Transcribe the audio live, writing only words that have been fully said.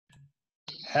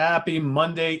Happy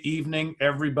Monday evening,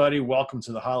 everybody. Welcome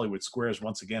to the Hollywood Squares.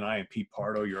 Once again, I am Pete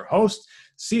Pardo, your host.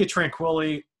 See you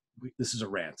tranquilly. This is a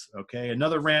rant, okay?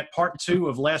 Another rant, part two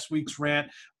of last week's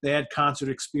rant, bad concert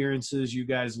experiences. You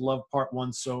guys love part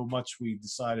one so much, we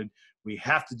decided we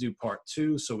have to do part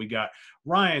two. So we got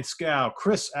Ryan Skow,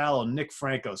 Chris Allen, Nick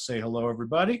Franco. Say hello,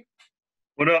 everybody.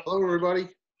 What up? Hello, everybody.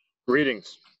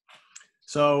 Greetings.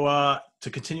 So to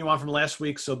continue on from last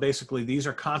week, so basically these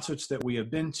are concerts that we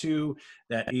have been to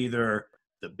that either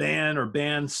the band or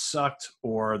bands sucked,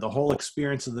 or the whole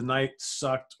experience of the night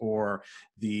sucked, or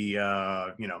the,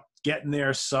 getting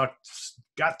there sucked,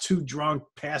 got too drunk,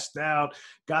 passed out,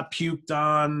 got puked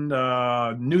on,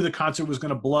 knew the concert was going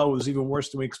to blow, it was even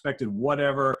worse than we expected,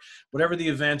 whatever the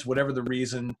event, whatever the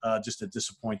reason, just a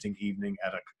disappointing evening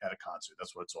at a concert.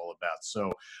 That's what it's all about.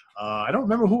 So I don't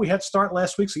remember who we had start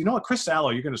last week. So you know what, Chris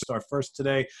Allo, you're going to start first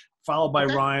today, followed by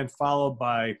Ryan, followed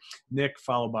by Nick,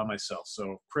 followed by myself.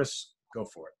 So Chris, go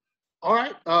for it. All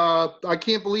right. I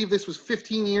can't believe this was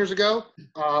 15 years ago.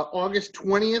 August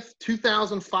 20th,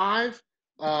 2005.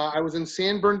 I was in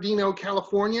San Bernardino,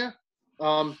 California.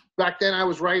 Back then I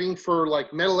was writing for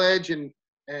like Metal Edge and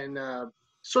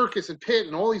Circus and Pit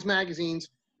and all these magazines.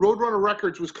 Roadrunner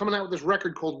Records was coming out with this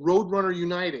record called Roadrunner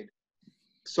United.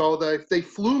 So they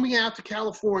flew me out to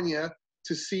California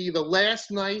to see the last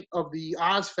night of the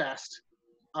Ozfest.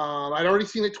 I'd already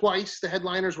seen it twice. The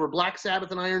headliners were Black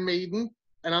Sabbath and Iron Maiden.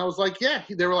 And I was like, yeah.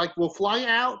 They were like, we'll fly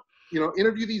out,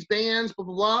 interview these bands, blah,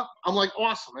 blah, blah. I'm like,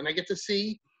 awesome. And I get to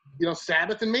see,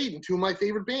 Sabbath and Maiden, two of my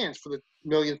favorite bands for the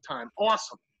millionth time.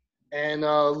 Awesome. And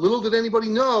little did anybody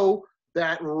know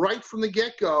that right from the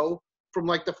get-go, from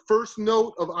like the first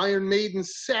note of Iron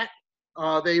Maiden's set,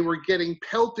 they were getting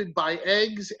pelted by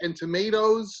eggs and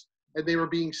tomatoes, and they were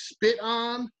being spit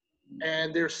on,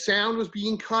 and their sound was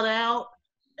being cut out.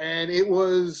 And it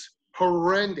was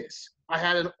horrendous. I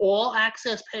had an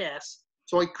all-access pass,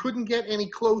 so I couldn't get any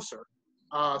closer.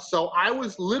 So I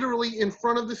was literally in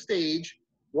front of the stage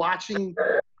watching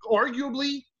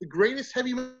arguably the greatest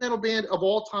heavy metal band of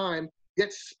all time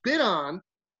get spit on,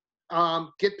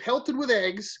 get pelted with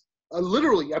eggs,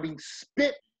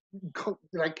 spit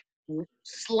like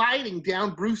sliding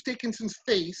down Bruce Dickinson's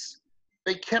face.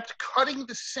 They kept cutting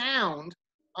the sound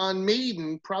on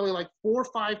Maiden probably like 4 or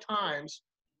 5 times.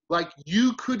 Like,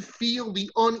 you could feel the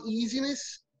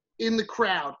uneasiness in the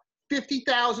crowd.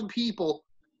 50,000 people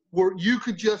you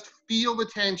could just feel the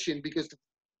tension because the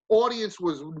audience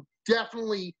was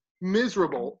definitely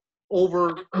miserable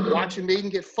over watching Maiden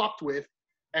get fucked with.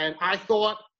 And I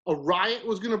thought a riot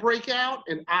was going to break out,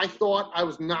 and I thought I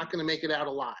was not going to make it out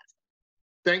alive.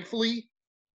 Thankfully,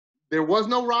 there was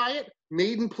no riot.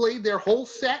 Maiden played their whole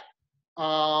set,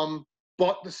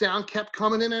 but the sound kept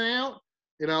coming in and out.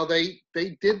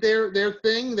 They did their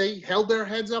thing. They held their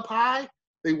heads up high.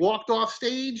 They walked off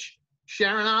stage.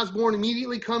 Sharon Osbourne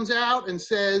immediately comes out and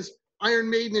says, Iron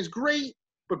Maiden is great,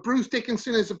 but Bruce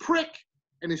Dickinson is a prick.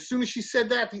 And as soon as she said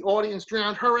that, the audience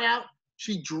drowned her out.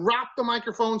 She dropped the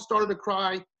microphone, started to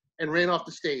cry, and ran off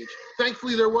the stage.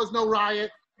 Thankfully, there was no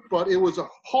riot, but it was a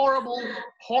horrible,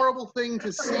 horrible thing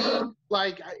to see.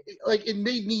 Like it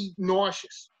made me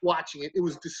nauseous watching it. It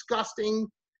was disgusting.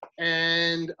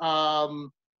 And,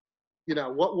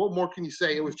 what more can you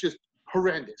say? It was just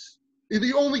horrendous.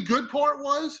 The only good part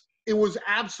was it was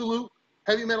absolute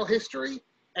heavy metal history,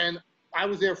 and I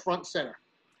was there front center.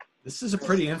 This is a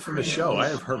pretty infamous show. I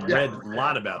have read a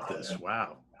lot about this.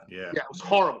 Wow. Yeah. Yeah, it was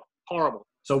horrible. Horrible.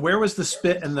 So where was the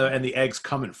spit and the eggs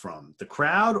coming from? The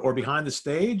crowd or behind the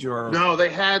stage? Or no, they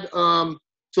had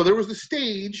so there was the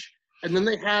stage, and then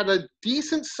they had a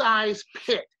decent sized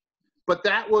pit. But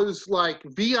that was like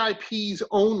VIPs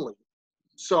only.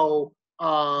 So,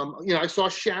 I saw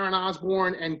Sharon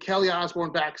Osbourne and Kelly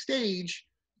Osbourne backstage,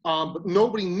 but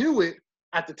nobody knew it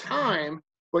at the time.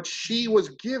 But she was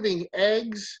giving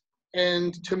eggs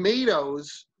and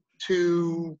tomatoes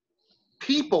to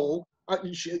people.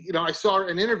 I saw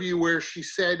an interview where she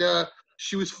said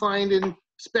she was finding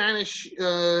Spanish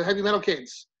heavy metal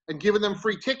kids and giving them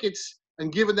free tickets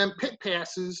and giving them pit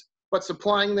passes, but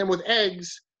supplying them with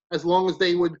eggs as long as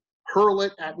they would hurl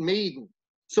it at Maiden.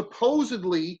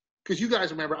 Supposedly, because you guys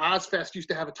remember, Ozfest used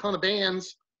to have a ton of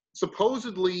bands.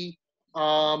 Supposedly,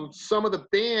 some of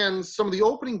the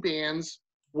opening bands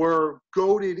were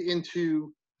goaded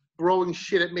into throwing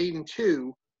shit at Maiden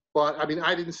too. But,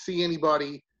 I didn't see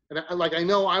anybody. And I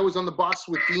know I was on the bus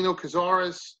with Dino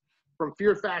Cazares from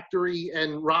Fear Factory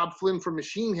and Rob Flynn from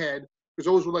Machine Head, because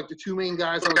those were like the two main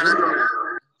guys.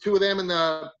 Two of them and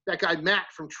that guy Matt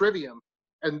from Trivium.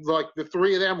 And like the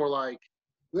three of them were like,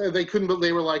 they couldn't, but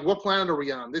they were like, what planet are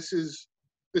we on? This is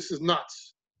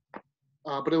nuts.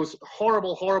 but it was a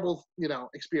horrible, horrible,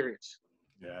 experience.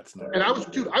 Yeah, it's not. And I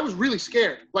was really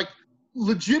scared. Like,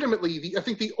 legitimately, I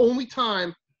think the only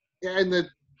time in the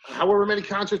however many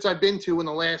concerts I've been to in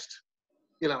the last,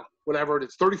 whatever it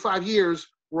is, 35 years,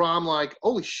 where I'm like,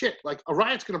 holy shit, like a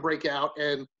riot's going to break out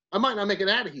and I might not make it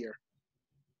out of here.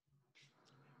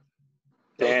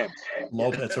 Damn.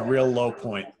 That's a real low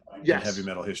point Yes. in heavy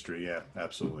metal history. Yeah,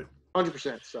 absolutely.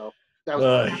 100%. So that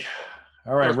was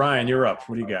all right, Ryan, you're up.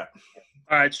 What do you got?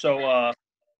 All right, so I'm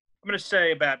going to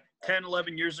say about 10,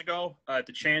 11 years ago at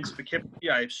the Chance Poughkeepsie,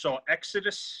 I saw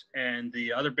Exodus, and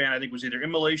the other band I think was either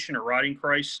Immolation or Rotting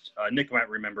Christ. Nick might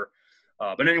remember.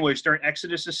 But anyways, during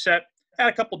Exodus' set, I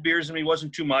had a couple beers in me,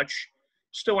 wasn't too much.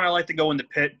 Still, when I like to go in the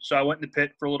pit, so I went in the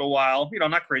pit for a little while.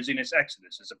 Not crazy, and it's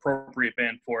Exodus. It's appropriate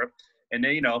band for it. And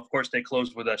they, of course, they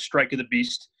closed with a Strike of the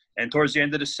Beast. And towards the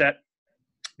end of the set,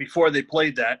 before they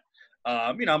played that,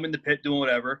 I'm in the pit doing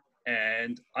whatever.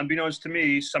 And unbeknownst to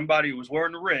me, somebody who was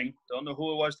wearing the ring, don't know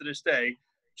who it was to this day,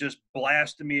 just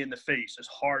blasted me in the face as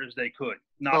hard as they could.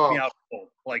 Knocked me out cold.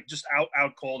 Like, just out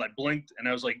cold. I blinked, and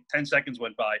I was like, 10 seconds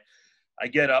went by. I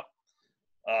get up.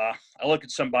 I look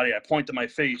at somebody. I point to my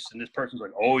face, and this person's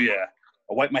like, oh, yeah.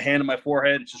 I wipe my hand on my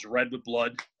forehead. It's just red with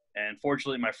blood. And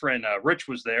fortunately, my friend Rich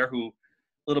was there, who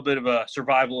a little bit of a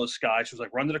survivalist guy. She was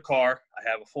like, run to the car. I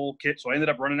have a full kit. So I ended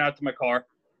up running out to my car,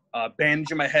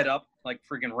 bandaging my head up like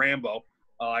freaking Rambo.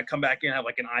 I come back in, have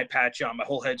like an eye patch on. My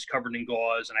whole head's covered in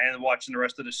gauze. And I ended up watching the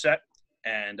rest of the set.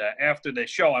 And after the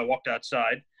show, I walked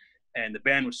outside, and the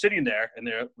band was sitting there. And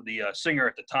the singer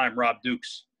at the time, Rob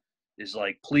Dukes, is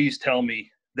like, please tell me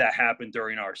that happened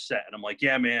during our set. And I'm like,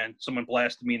 yeah, man, someone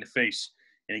blasted me in the face.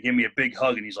 And he gave me a big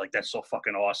hug, and he's like, that's so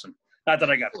fucking awesome. Not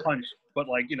that I got punched, but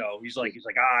like, he's like,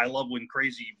 I love when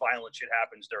crazy violent shit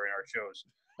happens during our shows.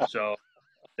 So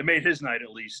it made his night at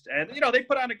least. And, they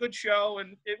put on a good show,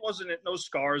 and it wasn't no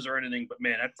scars or anything, but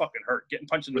man, that fucking hurt. Getting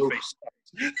punched in the face.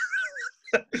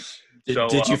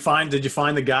 Did you find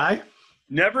the guy?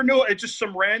 Never knew. It's just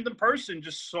some random person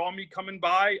just saw me coming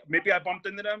by. Maybe I bumped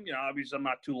into them. Obviously I'm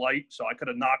not too light, so I could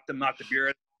have knocked the beer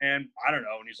at him. And I don't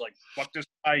know. And he's like, fuck this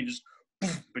guy, and just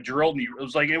drilled me. It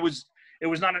was like, it was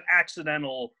not an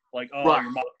accidental, like, oh, right.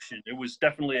 You're motion. It was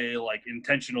definitely a, like,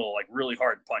 intentional, like, really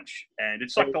hard punch. And it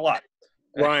sucked a lot.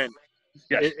 Ryan,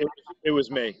 yes. it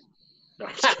was me. No,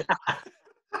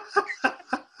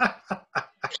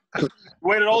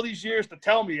 waited all these years to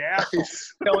tell me, asshole.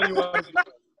 Telling you what.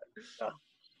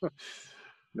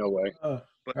 No way.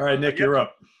 But, all right, Nick, you're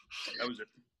up. That was it.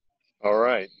 All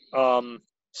right.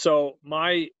 So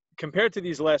compared to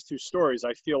these last two stories,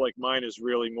 I feel like mine is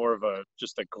really more of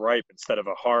just a gripe instead of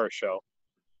a horror show.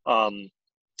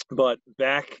 But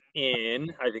back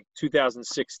in, I think,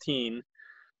 2016,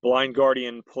 Blind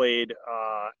Guardian played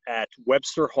at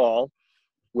Webster Hall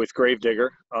with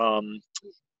Gravedigger.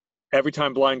 Every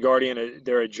time Blind Guardian,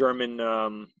 they're a German,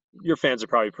 your fans are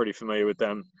probably pretty familiar with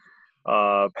them,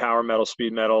 power metal,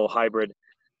 speed metal, hybrid.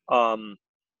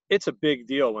 It's a big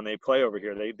deal when they play over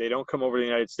here. They don't come over to the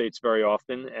United States very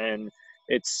often, and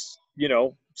it's,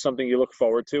 something you look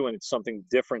forward to, and it's something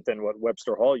different than what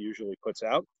Webster Hall usually puts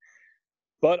out.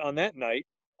 But on that night,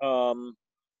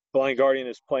 Blind Guardian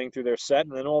is playing through their set,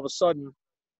 and then all of a sudden,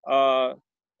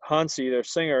 Hansi, their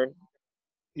singer,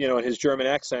 in his German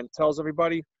accent, tells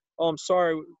everybody, oh, I'm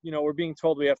sorry, we're being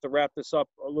told we have to wrap this up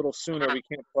a little sooner. We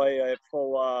can't play a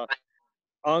full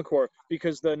encore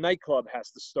because the nightclub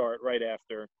has to start right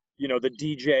after, the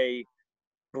DJ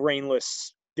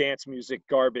brainless dance music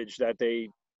garbage that they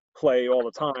play all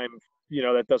the time,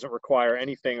 that doesn't require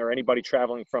anything or anybody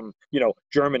traveling from,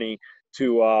 Germany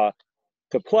to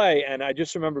play. And I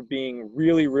just remember being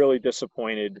really, really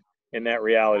disappointed in that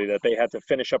reality that they had to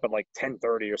finish up at like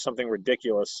 10:30 or something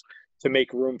ridiculous to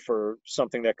make room for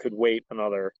something that could wait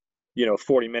another,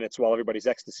 40 minutes while everybody's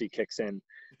ecstasy kicks in.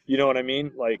 You know what I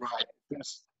mean? Like,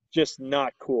 it's just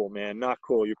not cool, man. Not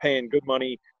cool. You're paying good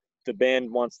money. The band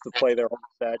wants to play their whole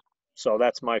set. So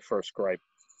that's my first gripe.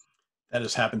 That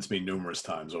has happened to me numerous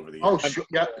times over the years. Oh,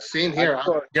 yeah, same here.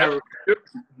 Yeah.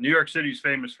 New York City's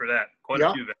famous for that. Quite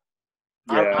a few of them.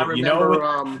 Yeah. I remember,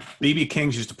 BB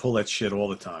Kings used to pull that shit all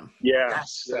the time. Yeah.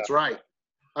 Yes, that's right.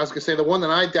 I was going to say the one that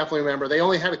I definitely remember, they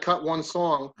only had to cut one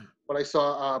song, but I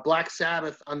saw Black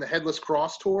Sabbath on the Headless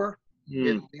Cross tour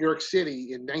in New York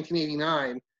City in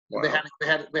 1989. Wow. They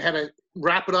had to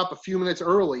wrap it up a few minutes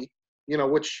early,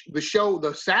 which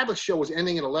the Sabbath show was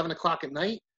ending at 11 o'clock at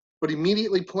night, but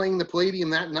immediately playing the Palladium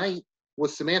that night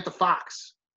was Samantha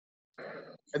Fox.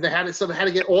 And they had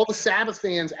to get all the Sabbath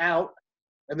fans out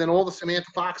and then all the Samantha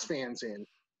Fox fans in.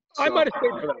 So, I might have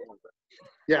stayed for that one.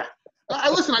 Yeah.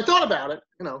 Listen, I thought about it,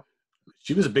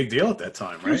 She was a big deal at that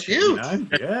time, right? She was huge. 89?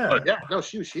 Yeah. Yeah, no,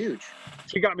 she was huge.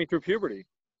 She got me through puberty.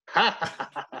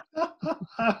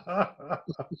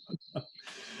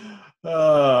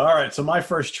 All right, so my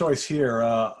first choice here,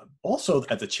 also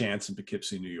at the Chance in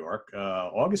Poughkeepsie, New York,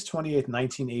 August 28th,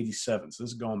 1987. So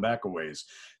this is going back a ways.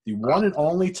 The one and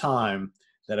only time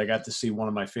that I got to see one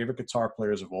of my favorite guitar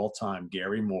players of all time,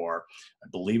 Gary Moore. I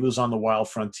believe it was on the Wild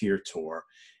Frontier Tour.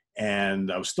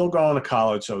 And I was still going to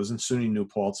college, so I was in SUNY New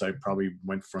Paltz. I probably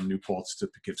went from New Paltz to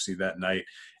Poughkeepsie that night.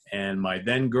 And my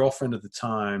then girlfriend at the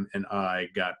time and I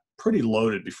got pretty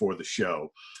loaded before the show.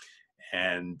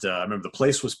 And I remember the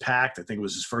place was packed. I think it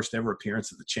was his first ever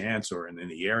appearance at the Chance or in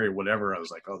the area, whatever. I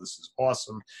was like, oh, this is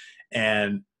awesome.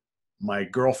 And my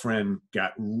girlfriend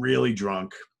got really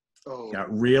drunk, got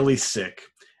really sick.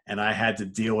 And I had to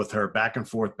deal with her back and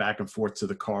forth to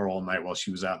the car all night while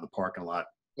she was out in the parking lot.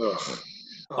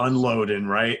 Unloading,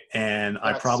 right? And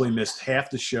I probably missed half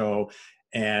the show.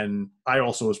 And I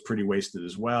also was pretty wasted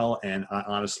as well. And I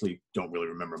honestly don't really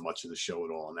remember much of the show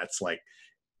at all. And that's like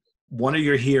one of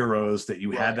your heroes that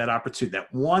you had that opportunity,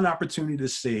 that one opportunity to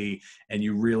see, and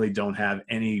you really don't have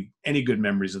any good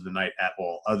memories of the night at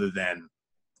all, other than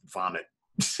vomit.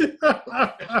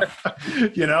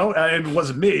 You know, and it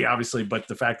wasn't me, obviously, but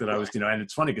the fact that I was, you know, and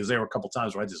it's funny because there were a couple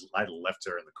times where I left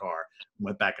her in the car,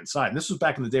 went back inside. And this was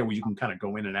back in the day where you can kind of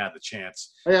go in and out of the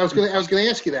Chance. Yeah, I was gonna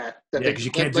ask you that. Yeah, because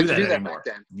you can't do that anymore.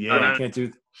 Back then. Yeah, you can't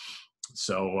do.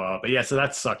 So, but yeah, so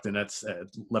that sucked, and that's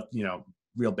left, you know,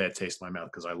 real bad taste in my mouth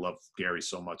because I love Gary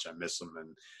so much. I miss him,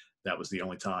 and that was the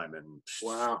only time. And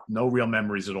no real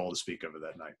memories at all to speak of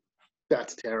that night.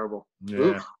 That's terrible. Yeah,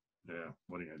 Oof. yeah.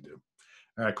 What are you gonna do?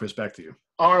 All right, Chris, back to you.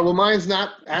 All right, well, mine's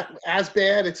not as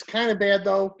bad. It's kind of bad,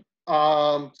 though.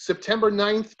 September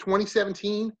 9th,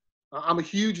 2017. I'm a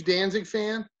huge Danzig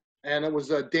fan, and it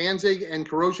was Danzig and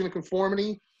Corrosion of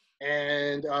Conformity.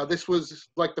 And this was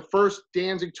like the first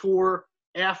Danzig tour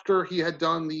after he had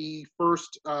done the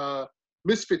first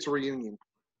Misfits reunion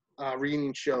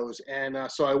shows.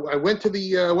 And so I went to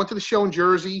the show in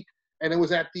Jersey, and it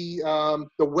was at the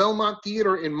Wellmont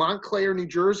Theater in Montclair, New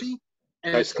Jersey.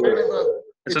 And Nice.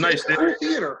 it's a nice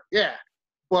theater, yeah.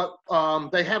 But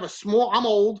they have a small. I'm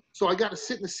old, so I got to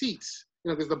sit in the seats,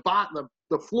 you know, because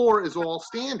the floor is all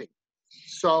standing.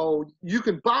 So you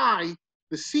can buy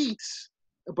the seats,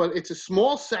 but it's a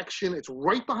small section. It's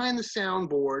right behind the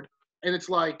soundboard, and it's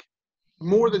like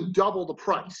more than double the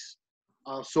price.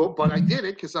 But I did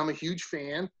it because I'm a huge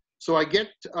fan. So I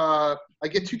get 2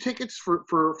 tickets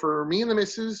for me and the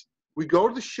missus. We go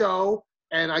to the show.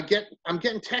 And I'm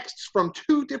getting texts from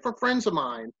 2 different friends of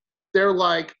mine. They're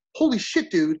like, holy shit,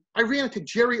 dude, I ran into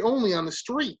Jerry Only on the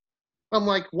street. I'm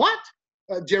like, what?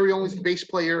 Jerry Only's the bass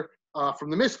player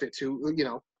from the Misfits, who, you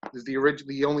know, is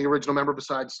the only original member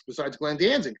besides Glenn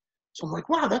Danzig. So I'm like,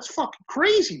 wow, that's fucking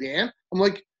crazy, man. I'm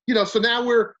like, you know, so now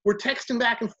we're texting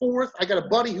back and forth. I got a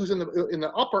buddy who's in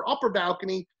the upper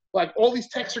balcony. Like, all these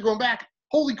texts are going back.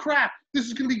 Holy crap, this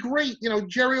is going to be great. You know,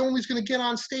 Jerry Only's going to get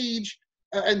on stage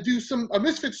and do a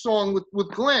Misfits song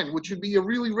with Glenn, which would be a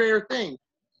really rare thing.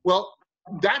 Well,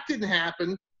 that didn't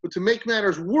happen. But to make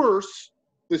matters worse,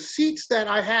 the seats that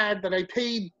I had that I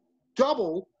paid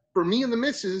double for me and the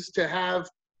missus to have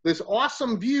this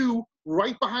awesome view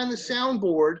right behind the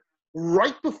soundboard,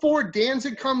 right before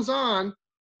Danzig comes on,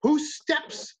 who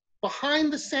steps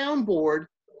behind the soundboard,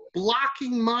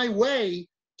 blocking my way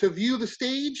to view the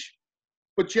stage?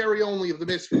 But Jerry Only of the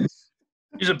Misfits.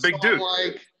 He's a big dude. I'm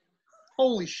like,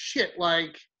 holy shit,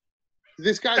 like,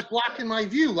 this guy's blocking my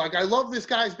view. Like, I love this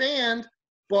guy's band,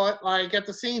 but, like, at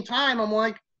the same time, I'm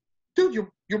like, dude,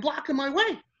 you're blocking my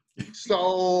way.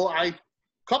 So a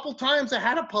couple times I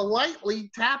had to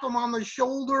politely tap him on the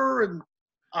shoulder, and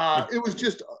it was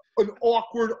just an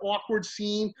awkward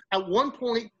scene. At one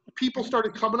point, people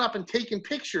started coming up and taking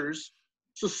pictures.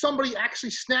 So somebody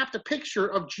actually snapped a picture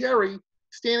of Jerry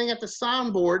standing at the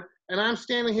soundboard, and I'm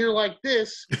standing here like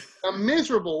this. I'm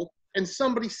miserable. And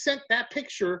somebody sent that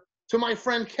picture to my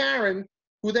friend Karen,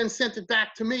 who then sent it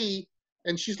back to me.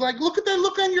 And she's like, look at that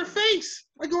look on your face.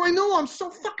 I go, I know, I'm so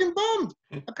fucking bummed.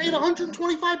 I paid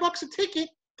 $125 a ticket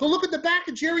to look at the back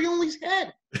of Jerry Only's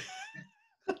head.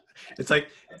 It's like,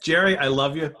 Jerry, I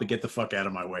love you, but get the fuck out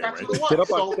of my way, That's right? what it was. Get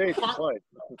up on So stage and play.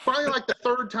 finally, like the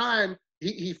third time,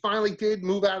 he finally did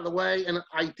move out of the way. And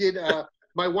I did,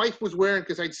 my wife was wearing,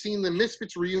 because I'd seen the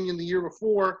Misfits reunion the year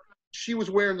before, she was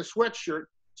wearing the sweatshirt.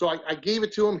 So I gave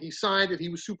it to him. He signed it. He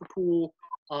was super cool.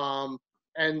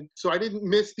 And so I didn't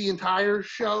miss the entire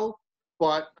show,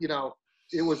 but, you know,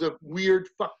 it was a weird,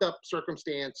 fucked up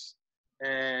circumstance.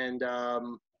 And,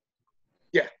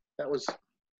 yeah, that was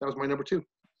my number 2.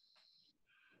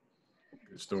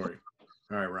 Good story.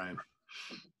 All right, Ryan.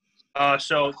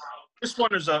 So this one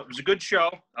was a good show.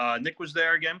 Nick was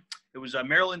there again. It was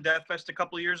Maryland Death Fest a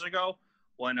couple of years ago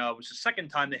when it was the second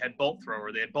time they had Bolt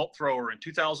Thrower. They had Bolt Thrower in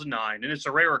 2009, and it's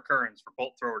a rare occurrence for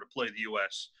Bolt Thrower to play the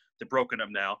U.S. They're broken up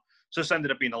now. So this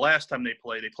ended up being the last time they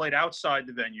played. They played outside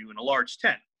the venue in a large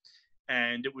tent,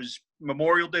 and it was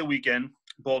Memorial Day weekend,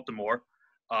 Baltimore.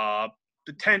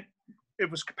 The tent, it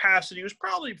was capacity. It was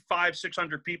probably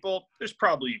 500-600 people. There's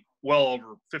probably well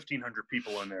over 1,500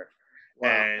 people in there. Wow.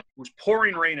 And it was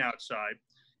pouring rain outside,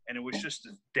 and it was just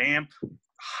a damp,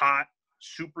 hot,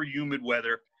 super humid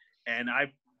weather. And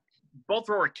Bolt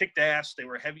Thrower kicked ass. They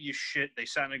were heavy as shit. They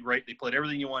sounded great. They played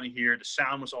everything you want to hear. The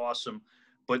sound was awesome.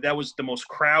 But that was the most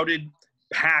crowded,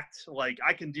 packed. Like,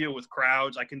 I can deal with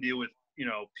crowds. I can deal with,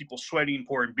 people sweating,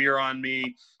 pouring beer on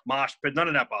me, mosh pit. None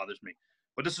of that bothers me.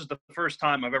 But this is the first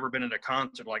time I've ever been at a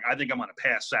concert. Like, I think I'm going to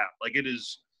pass out. Like, it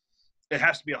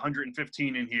has to be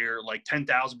 115 in here, like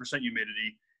 10,000%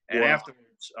 humidity. And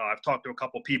afterwards, I've talked to a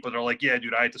couple people. They're like, yeah,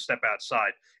 dude, I had to step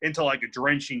outside into like a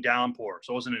drenching downpour.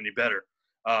 So it wasn't any better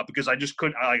because I just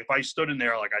couldn't. If I stood in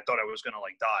there, like I thought I was going to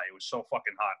like die. It was so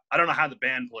fucking hot. I don't know how the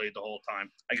band played the whole time.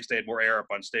 I guess they had more air up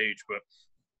on stage. But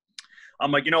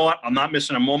I'm like, you know what? I'm not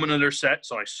missing a moment of their set.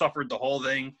 So I suffered the whole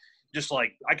thing. Just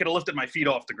like I could have lifted my feet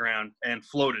off the ground and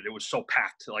floated. It was so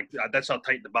packed. Like that's how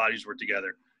tight the bodies were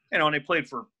together. And they played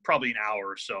for probably an hour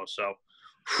or so. So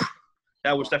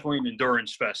that was definitely an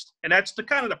endurance fest. And that's the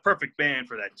kind of the perfect band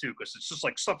for that too, because it's just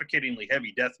like suffocatingly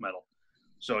heavy death metal.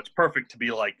 So it's perfect to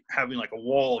be like having like a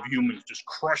wall of humans just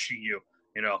crushing you,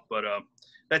 But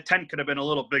that tent could have been a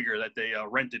little bigger that they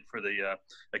rented for the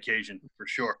occasion for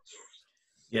sure.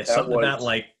 Yeah, something about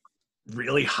like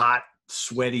really hot,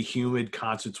 sweaty, humid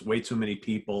concerts, way too many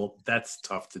people. That's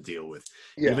tough to deal with.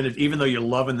 Yeah. Even though you're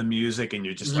loving the music and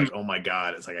you're just like, oh my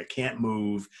God, it's like I can't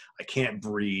move, I can't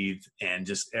breathe, and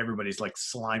just everybody's like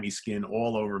slimy skin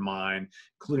all over mine,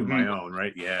 including my own,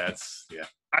 right? Yeah,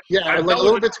 Yeah, like a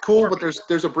little bit's cool, but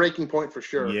there's a breaking point for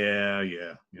sure. Yeah,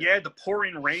 the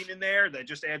pouring rain in there that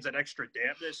just adds that extra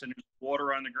dampness, and there's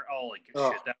water on the ground. Oh,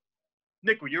 like shit.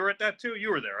 Nick, you were at that too?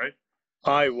 You were there, right?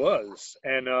 I was,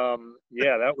 and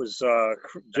that was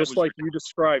just like you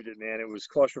described it, man. It was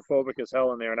claustrophobic as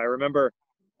hell in there, and I remember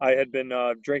I had been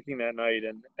drinking that night,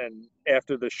 and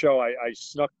after the show, I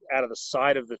snuck out of the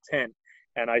side of the tent,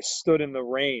 and I stood in the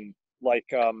rain like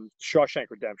Shawshank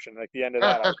Redemption, like the end of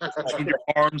that. I was just like, your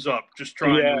arms up, just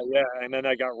trying. Yeah, and then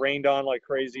I got rained on like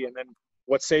crazy, and then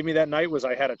what saved me that night was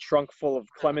I had a trunk full of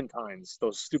clementines,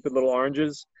 those stupid little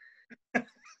oranges.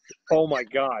 Oh my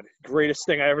God! Greatest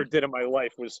thing I ever did in my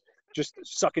life was just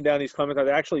sucking down these clementines.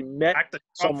 I actually met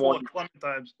someone.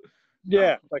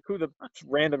 Yeah, like who the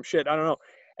random shit, I don't know.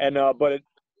 And but it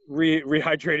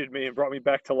rehydrated me and brought me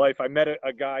back to life. I met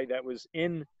a guy that was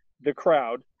in the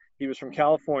crowd. He was from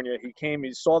California. He came.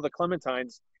 He saw the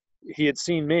clementines. He had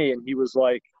seen me, and he was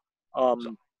like, oh,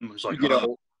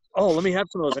 let me have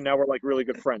some of those. And now we're like really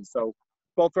good friends. So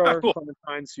Bolt Thrower, cool.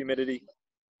 Clementines, humidity,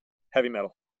 heavy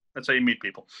metal. That's how you meet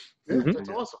people. Yeah, that's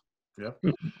awesome. Yeah.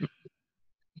 Is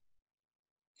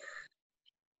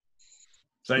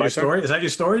that your story? Is that your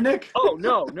story, Nick? Oh,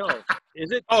 no.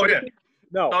 Is it? Oh, yeah.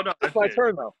 No. That's my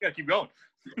turn, though. Yeah, keep going.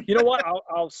 You know what?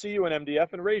 I'll see you in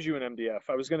MDF and raise you in MDF.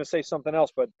 I was going to say something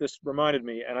else, but this reminded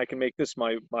me, and I can make this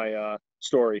my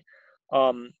story.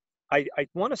 I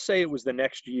want to say it was the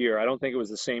next year. I don't think it was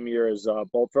the same year as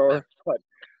Bolt Thrower, but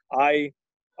I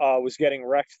was getting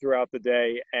wrecked throughout the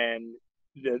day, and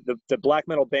the black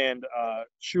metal band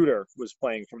Shooter was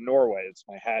playing from Norway. It's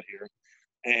my hat here.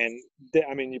 And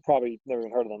you probably never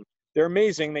even heard of them. They're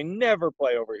amazing. They never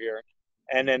play over here.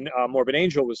 And then Morbid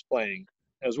Angel was playing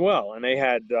as well. And they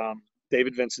had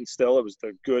David Vincent still. It was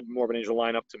the good Morbid Angel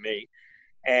lineup to me.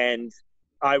 And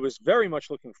I was very much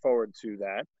looking forward to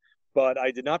that. But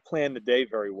I did not plan the day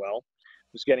very well.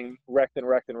 I was getting wrecked.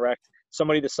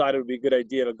 Somebody decided it would be a good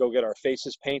idea to go get our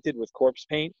faces painted with corpse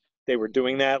paint. They were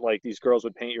doing that, like these girls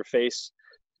would paint your face.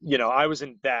 I was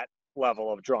in that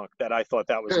level of drunk that I thought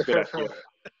that was a good idea.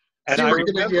 And I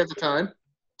remember at the time.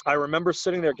 I remember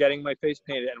sitting there getting my face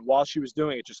painted, and while she was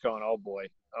doing it, just going, "Oh boy,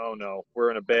 oh no,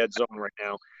 we're in a bad zone right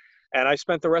now." And I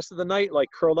spent the rest of the night like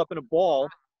curled up in a ball,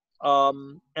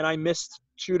 and I missed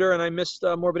Shooter and I missed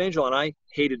Morbid Angel, and I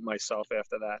hated myself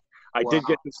after that. I did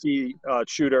get to see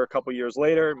Shooter a couple years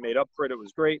later, made up for it. It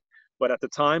was great, but at the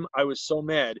time, I was so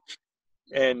mad.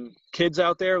 And kids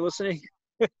out there listening,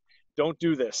 don't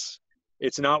do this.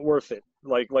 It's not worth it.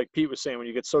 Like Pete was saying, when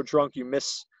you get so drunk, you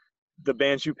miss the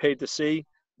bands you paid to see.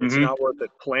 It's not worth it.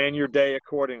 Plan your day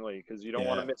accordingly because you don't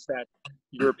want to miss that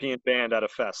European band at a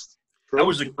fest. That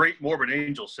was a great Morbid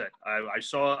Angel set.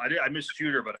 I missed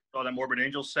Shooter, but I saw that Morbid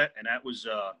Angel set, and that was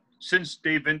since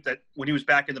Dave Vint, that when he was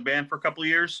back in the band for a couple of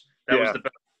years, that was the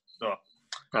best. So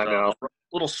I know. A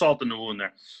little salt in the wound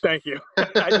there. Thank you.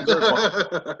 I deserve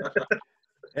one.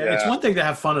 And it's one thing to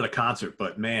have fun at a concert,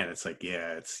 but man, it's like,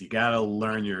 you got to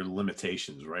learn your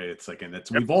limitations, right? It's like, and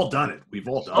we've all done it. We've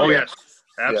all done it. Oh, yes.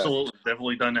 Absolutely.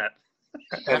 Definitely done that.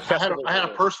 I had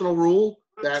a personal rule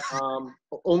that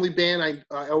only band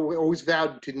I always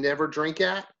vowed to never drink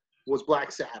at was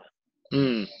Black Sabbath.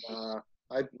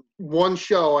 One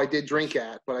show I did drink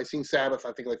at, but I seen Sabbath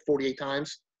I think like 48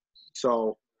 times.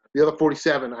 So the other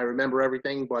 47 I remember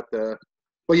everything, but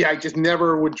yeah, I just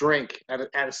never would drink at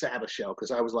a Sabbath show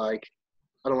because I was like,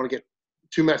 I don't want to get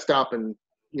too messed up and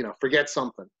forget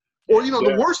something. Or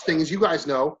the worst thing is, you guys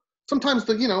know, sometimes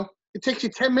it takes you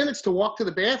 10 minutes to walk to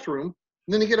the bathroom,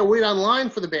 and then you got to wait online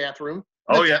for the bathroom.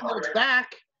 Oh, yeah. 10 minutes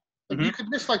back, and you could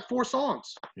miss like 4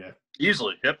 songs. Yeah.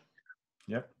 Easily. Yep.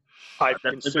 I've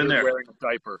considered wearing a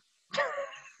diaper.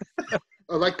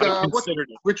 Like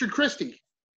Richard Christie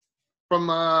from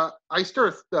Iced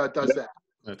Earth does that.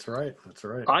 That's right.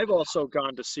 I've also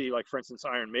gone to see, like, for instance,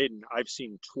 Iron Maiden. I've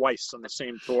seen twice on the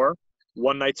same tour.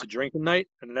 One night's a drinking night,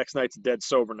 and the next night's a dead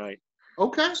sober night.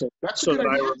 Okay. That's so that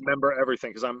idea. I remember everything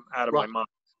because I'm out of my mind.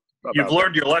 You've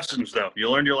learned your lessons, though.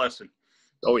 You learned your lesson.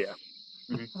 Oh, yeah.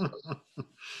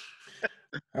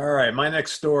 All right. My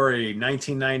next story,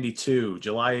 1992,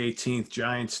 July 18th,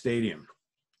 Giant Stadium,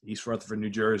 East Rutherford,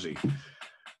 New Jersey.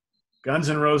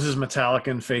 Guns N' Roses, Metallica,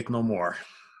 and Faith No More.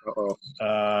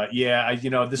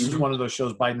 This is one of those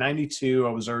shows. By 92, I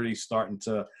was already starting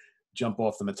to jump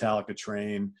off the Metallica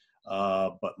train.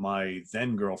 But my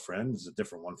then girlfriend, is a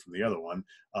different one from the other one,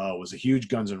 was a huge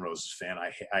Guns N' Roses fan.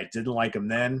 I didn't like them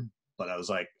then, but I was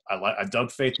like, I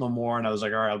dug Faith No More, and I was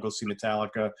like, all right, I'll go see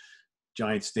Metallica.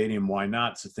 Giant Stadium, why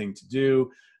not? It's a thing to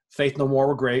do. Faith No More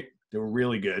were great. They were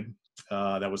really good.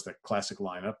 That was the classic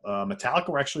lineup. Metallica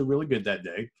were actually really good that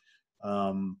day.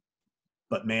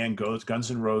 But man, Guns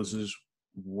N' Roses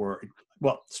were,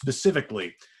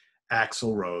 specifically,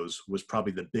 Axl Rose was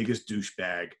probably the biggest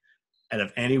douchebag out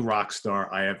of any rock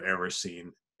star I have ever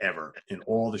seen, ever, in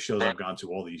all the shows I've gone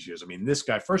to all these years. I mean, this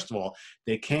guy, first of all,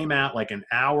 they came out like an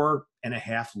hour and a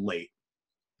half late.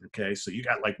 Okay, so you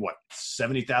got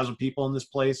 70,000 people in this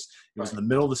place. It was in the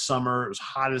middle of the summer. It was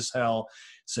hot as hell.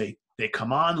 So they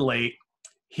come on late.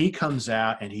 He comes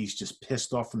out and he's just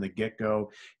pissed off from the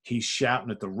get-go. He's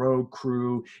shouting at the road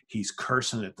crew. He's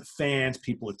cursing at the fans.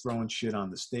 People are throwing shit on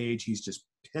the stage. He's just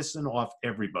pissing off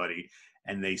everybody,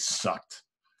 and they sucked.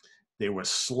 They were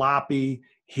sloppy.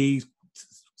 He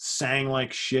sang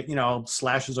like shit.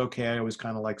 Slash is okay. I always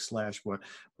kind of like Slash,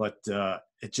 but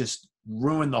it just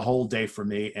ruined the whole day for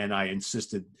me. And I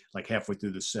insisted, like halfway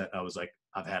through the set, I was like,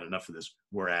 I've had enough of this.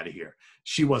 We're out of here.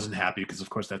 She wasn't happy because, of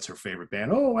course, that's her favorite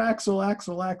band. Oh,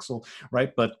 Axl,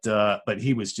 right? But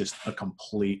he was just a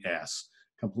complete ass.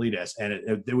 And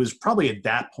it was probably at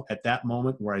that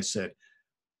moment where I said,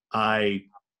 I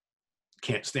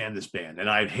can't stand this band, and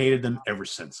I've hated them ever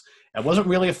since. I wasn't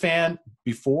really a fan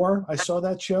before I saw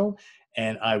that show,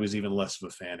 and I was even less of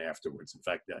a fan afterwards. In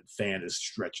fact, that fan is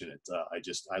stretching it. I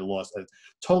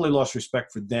totally lost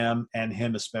respect for them and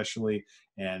him especially,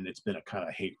 and it's been a kind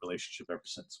of hate relationship ever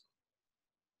since.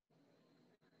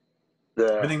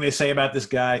 Everything they say about this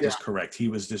guy is correct. He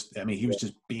was just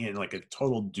being like a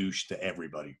total douche to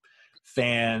everybody,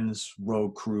 fans,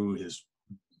 road crew, his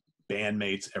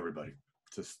bandmates, everybody.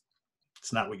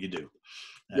 It's not what you do.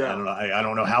 Yeah. I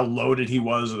don't know how loaded he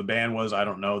was or the band was. I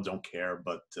don't know. Don't care.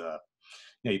 But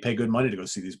you pay good money to go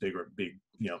see these big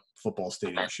football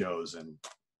stadium shows, and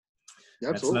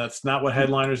that's not what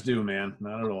headliners do, man.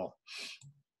 Not at all.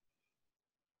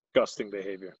 Disgusting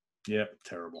behavior. Yeah,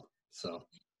 terrible. So,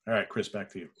 all right, Chris, back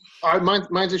to you. All right,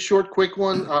 mine's a short, quick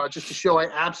one, just to show I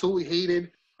absolutely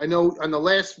hated. I know on the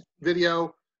last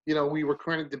video, we were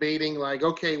kind of debating, like,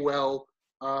 okay, well,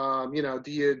 do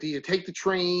you take the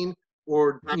train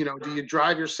or do you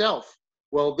drive yourself?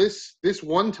 Well, this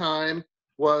one time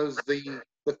was the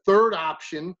third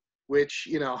option, which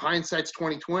hindsight's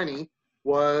 2020,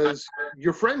 was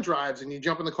your friend drives and you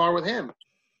jump in the car with him.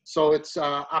 So it's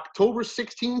October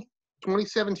 16th,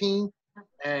 2017,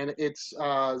 and it's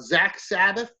Zach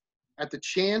Sabbath at the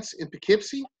Chance in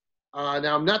Poughkeepsie.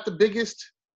 Now, I'm not the biggest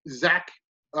Zach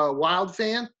Wild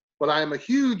fan, but I am a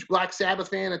huge Black Sabbath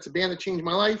fan. It's a band that changed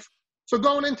my life. So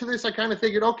going into this, I kind of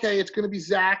figured, okay, it's going to be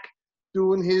Zach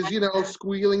doing his,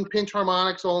 squealing pinch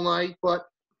harmonics all night. But,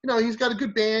 he's got a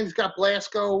good band. He's got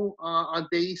Blasco on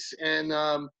bass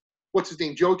and what's his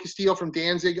name? Joe Castillo from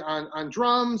Danzig on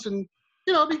drums. And,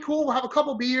 it'd be cool. We'll have a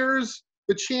couple beers.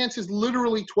 The Chance is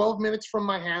literally 12 minutes from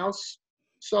my house.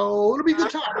 So it'll be a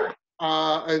good time.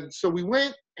 And so we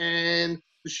went, and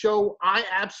the show, I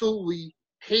absolutely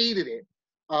hated it.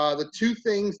 The two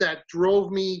things that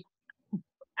drove me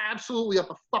absolutely up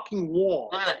a fucking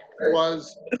wall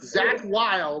was Zakk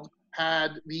Wylde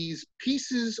had these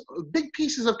big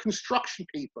pieces of construction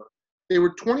paper. They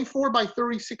were 24 by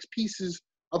 36 pieces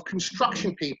of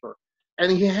construction paper.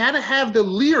 And he had to have the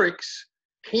lyrics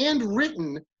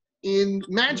handwritten in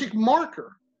magic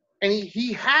marker. And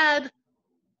he had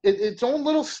its own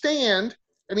little stand,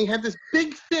 and he had this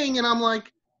big thing, and I'm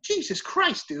like, Jesus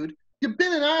Christ, dude. You've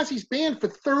been in Ozzy's band for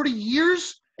 30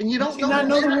 years, and you don't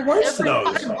know the words to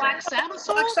those. fucking Black Sabbath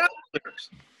song?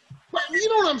 But you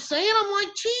know what I'm saying? I'm like,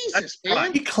 Jesus,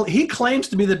 man. He claims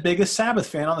to be the biggest Sabbath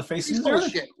fan on the face of the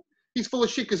earth. Shit. He's full of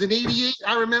shit because in '88,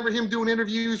 I remember him doing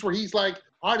interviews where he's like,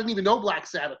 I didn't even know Black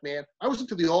Sabbath, man. I was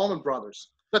into the Allman Brothers.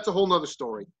 That's a whole nother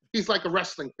story. He's like a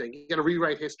wrestling thing. You got to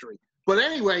rewrite history. But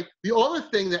anyway, the other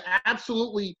thing that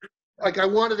absolutely, like, I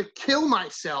wanted to kill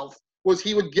myself was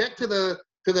he would get to the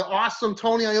awesome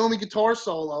Tony Iommi guitar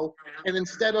solo, and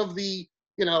instead of the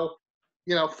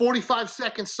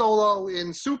 45-second solo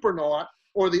in Supernaut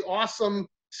or the awesome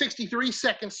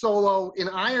 63-second solo in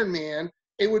Iron Man,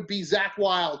 it would be Zakk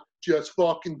Wylde just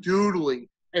fucking doodling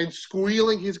and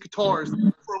squealing his guitars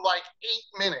for like 8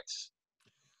 minutes.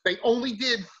 They only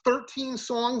did 13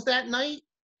 songs that night,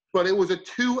 but it was a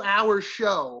 2-hour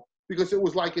show because it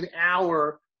was like an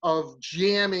hour of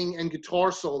jamming and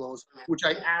guitar solos, which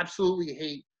I absolutely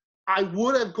hate. I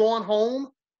would have gone home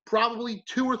probably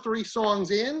 2 or 3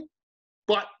 songs in,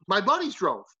 but my buddies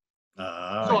drove. So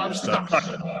I was stuck.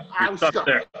 I was stuck.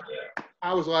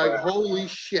 I was like, holy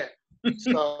shit.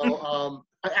 So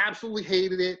I absolutely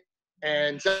hated it.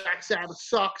 And Black Sabbath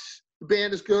sucks. The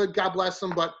band is good. God bless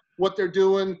them. But what they're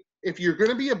doing, if you're going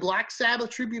to be a Black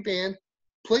Sabbath tribute band,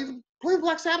 play the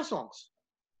Black Sabbath songs.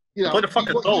 You know, Play the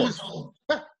fucking solos.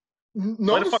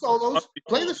 Know the solos.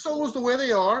 Play the solos the way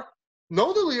they are.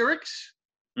 Know the lyrics.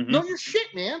 Mm-hmm. Know your shit,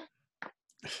 man.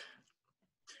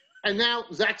 And now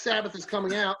Zakk Sabbath is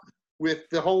coming out with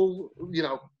the whole,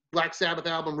 Black Sabbath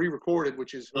album re-recorded,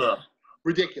 which is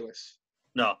ridiculous.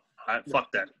 No,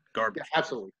 fuck that. Garbage. Yeah,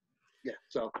 absolutely. Yeah,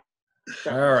 so.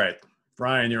 All right.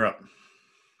 Ryan, you're up.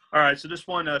 All right, so this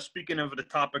one, speaking of the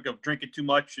topic of drinking too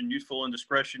much and youthful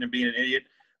indiscretion and being an idiot,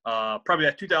 probably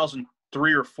at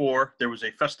 2003 or 4, there was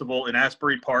a festival in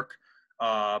Asbury Park.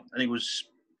 I think it was,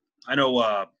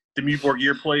 the Muborg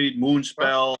Year played,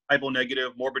 Moonspell, Hypo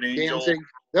Negative, Morbid Angel. Danzig.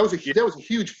 That was a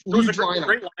huge lineup.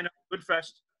 Great lineup, good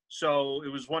fest. So it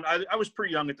was one, I was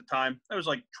pretty young at the time. I was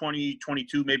like 20,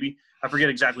 22 maybe. I forget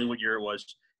exactly what year it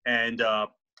was. And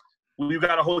we've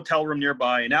got a hotel room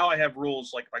nearby. And now I have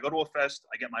rules, like if I go to a fest,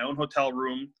 I get my own hotel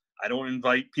room. I don't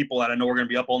invite people that I know are going to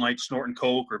be up all night snorting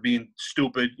coke or being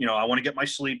stupid. I want to get my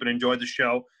sleep and enjoy the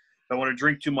show. If I want to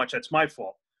drink too much, that's my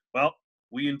fault. Well,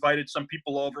 we invited some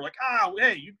people over, like,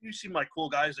 hey, you seem like cool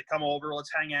guys. They come over,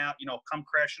 let's hang out, come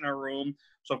crash in our room.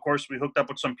 So, of course, we hooked up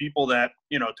with some people that,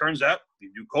 turns out they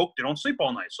do coke, they don't sleep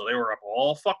all night. So they were up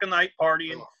all fucking night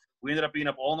partying. We ended up being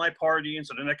up all night partying.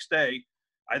 So the next day,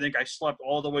 I think I slept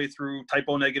all the way through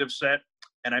Typo Negative set,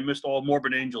 and I missed all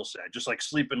Morbid Angel set, just like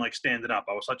sleeping, like standing up.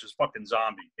 I was such a fucking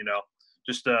zombie,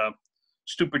 just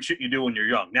stupid shit you do when you're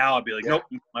young. Now I'd be like, nope,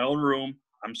 my own room.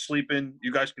 I'm sleeping.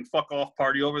 You guys can fuck off,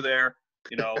 party over there.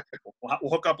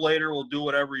 We'll hook up later. We'll do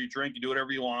whatever you drink. You do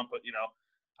whatever you want. But,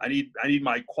 I need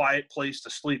my quiet place to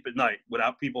sleep at night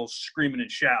without people screaming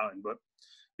and shouting. But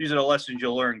these are the lessons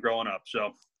you'll learn growing up.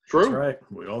 So true. That's right.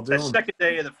 We all do. The second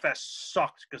day of the fest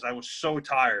sucked because I was so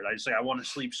tired. I wanted to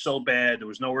sleep so bad. There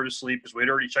was nowhere to sleep because we'd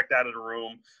already checked out of the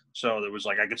room. So there was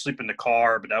I could sleep in the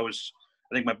car, but I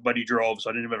think my buddy drove,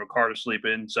 so I didn't even have a car to sleep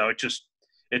in. So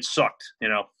it sucked,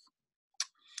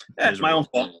 it's my own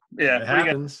fault. Yeah, it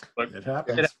happens. It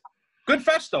happens. Good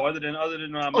fest though, other than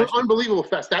unbelievable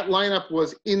fest. That lineup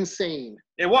was insane.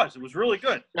 It was really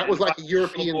good. That was like a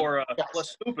European more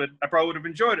less stupid. I probably would have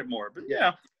enjoyed it more. But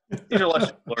yeah, these are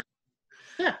lessons learned.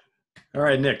 Yeah. All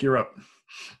right, Nick, you're up.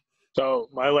 So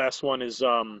my last one is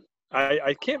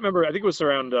I can't remember. I think it was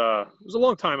around. It was a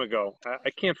long time ago. I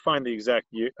can't find the exact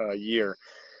year.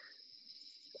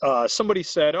 Somebody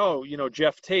said,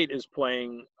 Jeff Tate is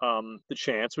playing The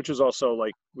Chance, which is also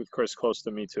like with Chris close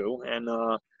to me too. And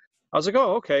I was like,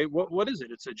 oh, okay, what is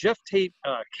it? It's a Jeff Tate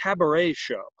cabaret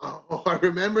show. Oh, I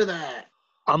remember that.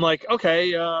 I'm like,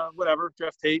 okay, whatever,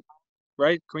 Jeff Tate,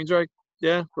 right? Queensryche,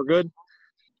 yeah, we're good.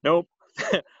 Nope.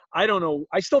 I don't know.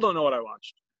 I still don't know what I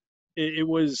watched. It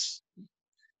was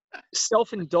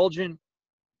self-indulgent,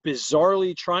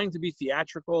 bizarrely trying to be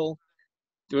theatrical.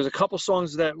 There was a couple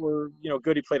songs that were,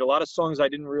 good. He played a lot of songs I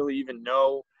didn't really even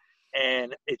know,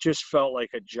 and it just felt like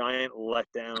a giant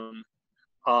letdown.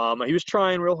 He was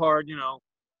trying real hard,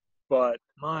 but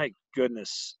my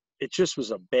goodness, it just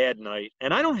was a bad night.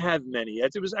 And I don't have many.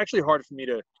 It was actually hard for me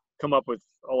to come up with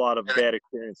a lot of bad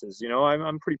experiences. You know, I'm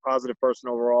a pretty positive person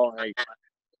overall. I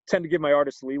tend to give my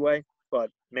artists leeway, but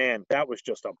man, that was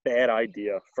just a bad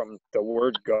idea from the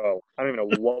word go. I don't even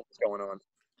know what was going on.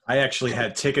 I actually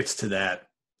had tickets to that.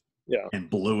 Yeah. And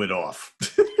blew it off.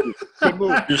 Good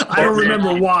move. I don't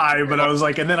remember why, but I was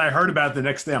like, and then I heard about it the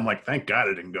next day. I'm like, thank God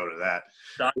I didn't go to that.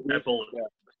 That bullet. Yeah.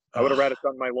 I would have rather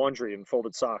done my laundry and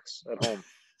folded socks at home.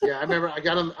 Yeah, I remember I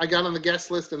got on the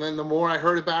guest list, and then the more I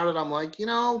heard about it, I'm like,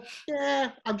 I'm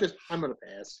gonna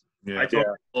pass. Yeah. I told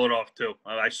blow it off too.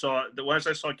 Once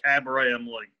I saw Cabaret, I'm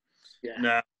like,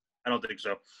 nah, I don't think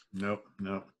so. Nope.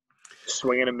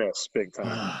 Swing and a miss, big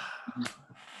time.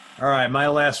 All right, my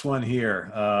last one here.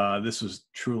 This was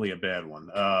truly a bad one.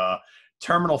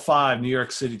 Terminal 5, New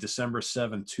York City, December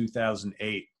 7,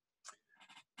 2008.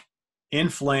 In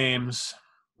Flames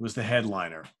was the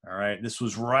headliner. All right, this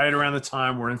was right around the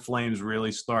time where In Flames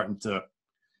really starting to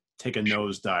take a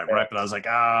nosedive, right? But I was like,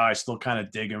 I still kind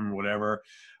of dig him, whatever.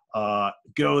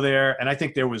 Go there, and I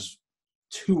think there was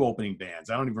 2 opening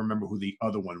bands. I don't even remember who the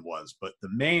other one was, but the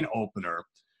main opener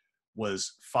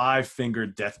was Five Finger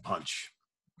Death Punch.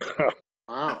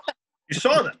 Wow. You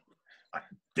saw them.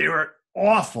 They were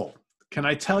awful. Can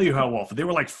I tell you how awful? There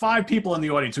were like 5 people in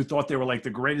the audience who thought they were like the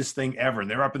greatest thing ever. And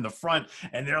they're up in the front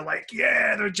and they're like,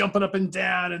 yeah, they're jumping up and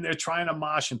down and they're trying to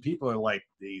mosh. And people are like,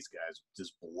 these guys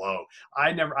just blow.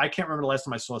 I can't remember the last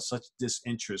time I saw such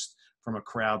disinterest from a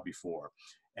crowd before.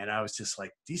 And I was just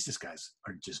like, these guys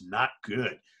are just not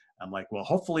good. I'm like, well,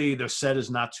 hopefully their set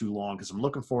is not too long because I'm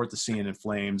looking forward to seeing In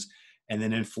Flames. And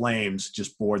then In Flames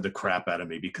just bored the crap out of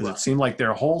me because it seemed like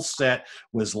their whole set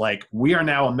was like, we are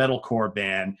now a metalcore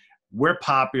band. We're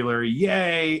popular.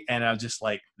 Yay. And I was just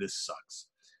like, this sucks.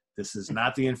 This is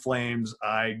not the In Flames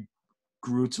I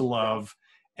grew to love.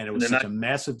 And it was such a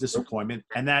massive disappointment.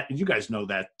 And that, you guys know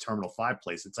that Terminal 5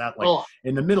 place. It's out like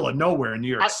in the middle of nowhere in New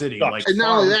York City. Like, and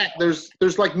not only that,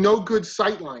 there's like no good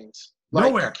sight lines. Like,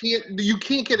 nowhere. You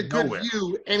can't get a good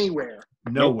view anywhere.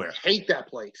 Nowhere. I hate that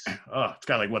place. Oh, it's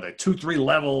got like 2-3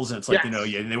 levels, and it's like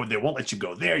they won't let you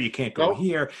go there. You can't go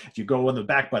here. If you go in the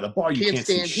back by the bar, you can't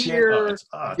stand see here. Shit. It's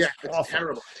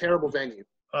awful. Terrible venue.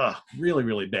 Really,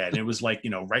 really bad. And it was like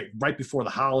right before the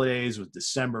holidays. It was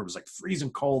December. It was like freezing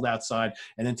cold outside,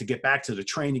 and then to get back to the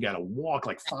train, you got to walk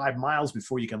like 5 miles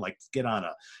before you can like get on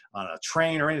a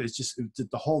train or anything. It's just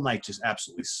the whole night just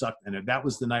absolutely sucked. And that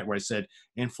was the night where I said,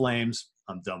 In Flames,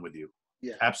 I'm done with you.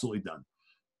 Yeah, absolutely done.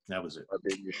 That was it.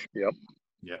 Yep.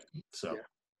 Yeah. So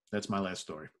that's my last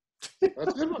story.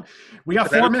 That's a good one. We got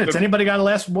 4 minutes. Anybody got a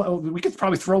last one? We could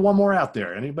probably throw one more out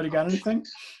there. Anybody got anything?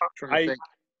 I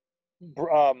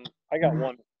got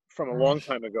one from a long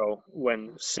time ago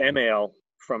when Samuel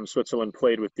from Switzerland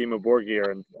played with Dimmu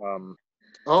Borgir, and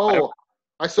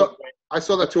I saw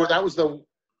that tour. That was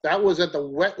at the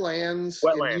Wetlands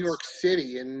in New York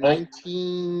City in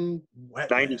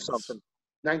 1990 something.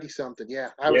 90 something.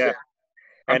 Yeah, I was there.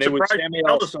 And it was Samuel.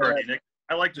 Tell the story, Nick.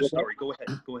 I like the story. Go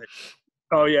ahead.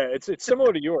 Oh yeah, it's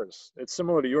similar to yours. It's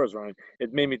similar to yours, Ryan.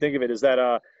 It made me think of it. Is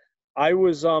that I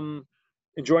was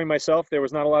enjoying myself. There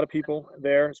was not a lot of people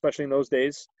there, especially in those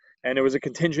days, and there was a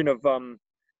contingent of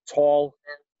tall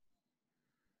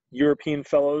European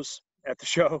fellows at the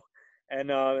show, and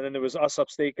then there was us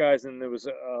upstate guys, and there was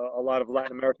a lot of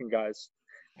Latin American guys,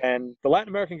 and the Latin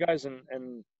American guys, and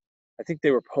I think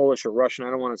they were Polish or Russian.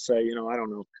 I don't want to say, I don't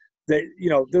know.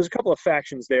 There's a couple of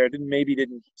factions there.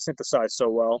 Didn't synthesize so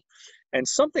well, and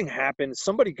something happened.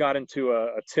 Somebody got into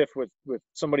a tiff with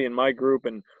somebody in my group,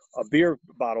 and a beer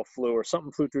bottle flew or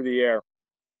something flew through the air,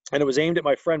 and it was aimed at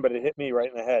my friend, but it hit me right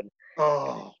in the head.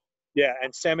 Oh, yeah.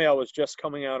 And Samuel was just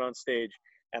coming out on stage,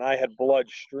 and I had blood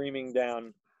streaming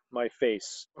down my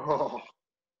face. Oh,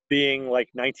 being like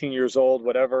 19 years old,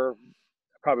 whatever.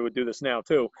 I probably would do this now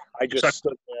too. I just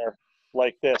stood there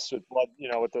like this with blood,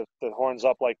 with the horns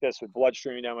up like this with blood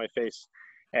streaming down my face.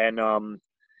 And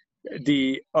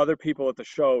the other people at the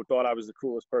show thought I was the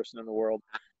coolest person in the world.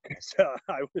 So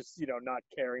I was, not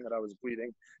caring that I was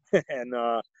bleeding. And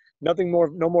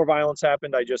no more violence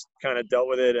happened. I just kind of dealt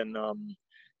with it. And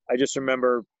I just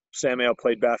remember Samuel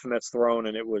played Baphomet's Throne,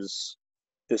 and it was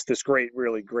this great,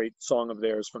 really great song of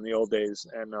theirs from the old days.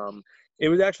 And it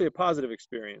was actually a positive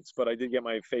experience, but I did get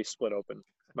my face split open,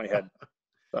 my head.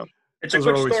 So. It's a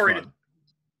good story.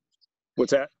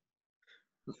 What's that?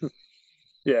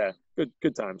 Yeah,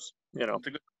 good times.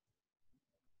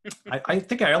 I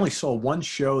think I only saw one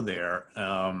show there.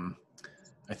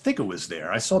 I think it was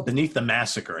there. I saw Beneath the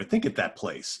Massacre. I think at that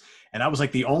place, And I was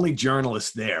like the only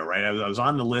journalist there, right? I was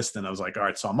on the list, and I was like, all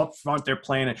right, so I'm up front there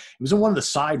playing it. It was in one of the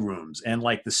side rooms, and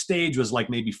like the stage was like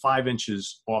maybe 5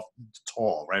 inches off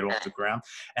tall, right off the ground.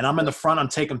 And I'm in the front, I'm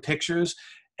taking pictures.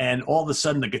 And all of a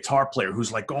sudden, the guitar player,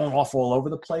 who's like going off all over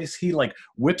the place, he like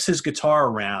whips his guitar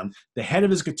around. The head of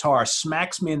his guitar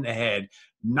smacks me in the head,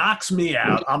 knocks me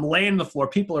out. I'm laying on the floor.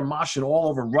 People are moshing all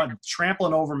over,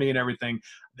 trampling over me and everything.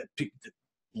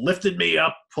 Lifted me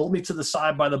up, pulled me to the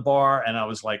side by the bar, and I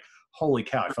was like, holy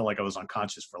cow. I felt like I was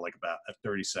unconscious for like about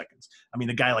 30 seconds. I mean,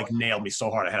 the guy like nailed me so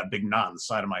hard. I had a big knot on the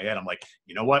side of my head. I'm like,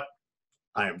 you know what?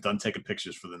 I am done taking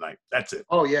pictures for the night. That's it.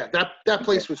 Oh, yeah. That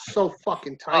place was so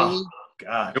fucking tiny. Oh,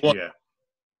 God, yeah.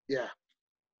 Yeah.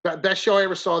 Best show I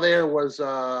ever saw there was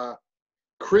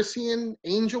Chrysian,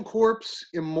 Angel Corpse,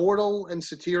 Immortal, and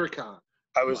Satyricon.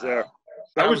 I was there.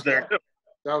 I was there.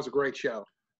 That was a great show.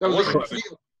 That was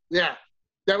yeah.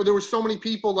 There were so many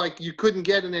people, like, you couldn't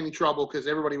get in any trouble because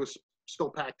everybody was still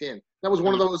packed in. That was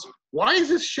one of those, why is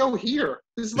this show here?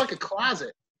 This is like a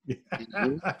closet.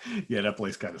 Yeah, that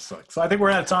place kind of sucks. So I think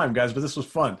we're out of time, guys, but this was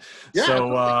fun. Yeah.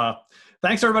 So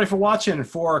thanks, everybody, for watching.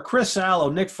 For Chris Sallow,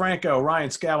 Nick Franco, Ryan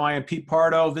Skow, I am Pete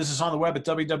Pardo. Visit us on the web at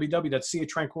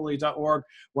www.seatranquility.org.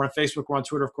 We're on Facebook. We're on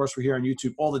Twitter. Of course, we're here on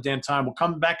YouTube all the damn time. We'll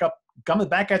coming back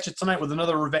at you tonight with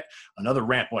another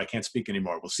rant. Boy, I can't speak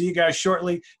anymore. We'll see you guys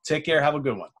shortly. Take care. Have a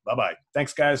good one. Bye-bye.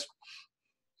 Thanks, guys.